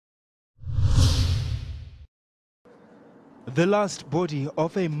The last body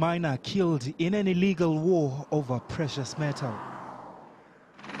of a miner killed in an illegal war over precious metal.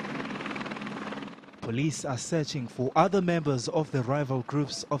 Police are searching for other members of the rival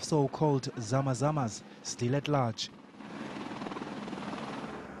groups of so-called zamas still at large.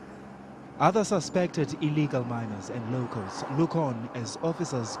 Other suspected illegal miners and locals look on as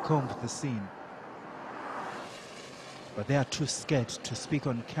officers comb the scene. But they are too scared to speak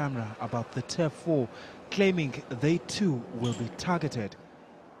on camera about the turf war, claiming they too will be targeted.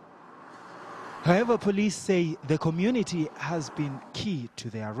 However, police say the community has been key to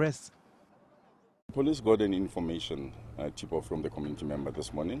their arrests. Police got an information tip-off from the community member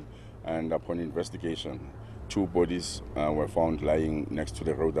this morning, and upon investigation, 2 bodies were found lying next to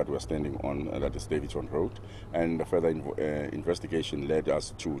the road that we're standing on, that is Daveyton Road, and further investigation led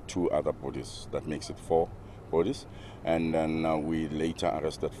us to 2 other bodies. That makes it 4 bodies, and then we later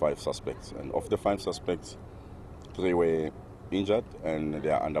arrested 5 suspects, and of the 5 suspects, 3 were injured and they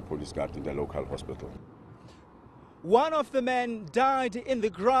are under police guard in the local hospital. One of the men died in the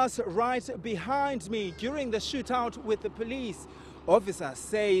grass right behind me during the shootout with the police. Officers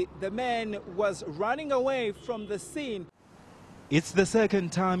say the man was running away from the scene. It's the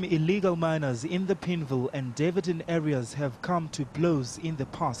second time illegal miners in the Pimville and Daveyton areas have come to blows in the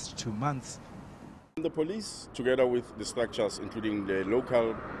past 2 months. The police, together with the structures, including the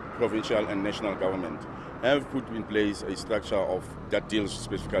local, provincial and national government, have put in place a structure that deals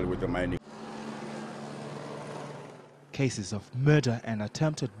specifically with the mining. Cases of murder and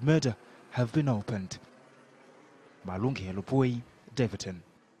attempted murder have been opened. Malungelo Daveyton.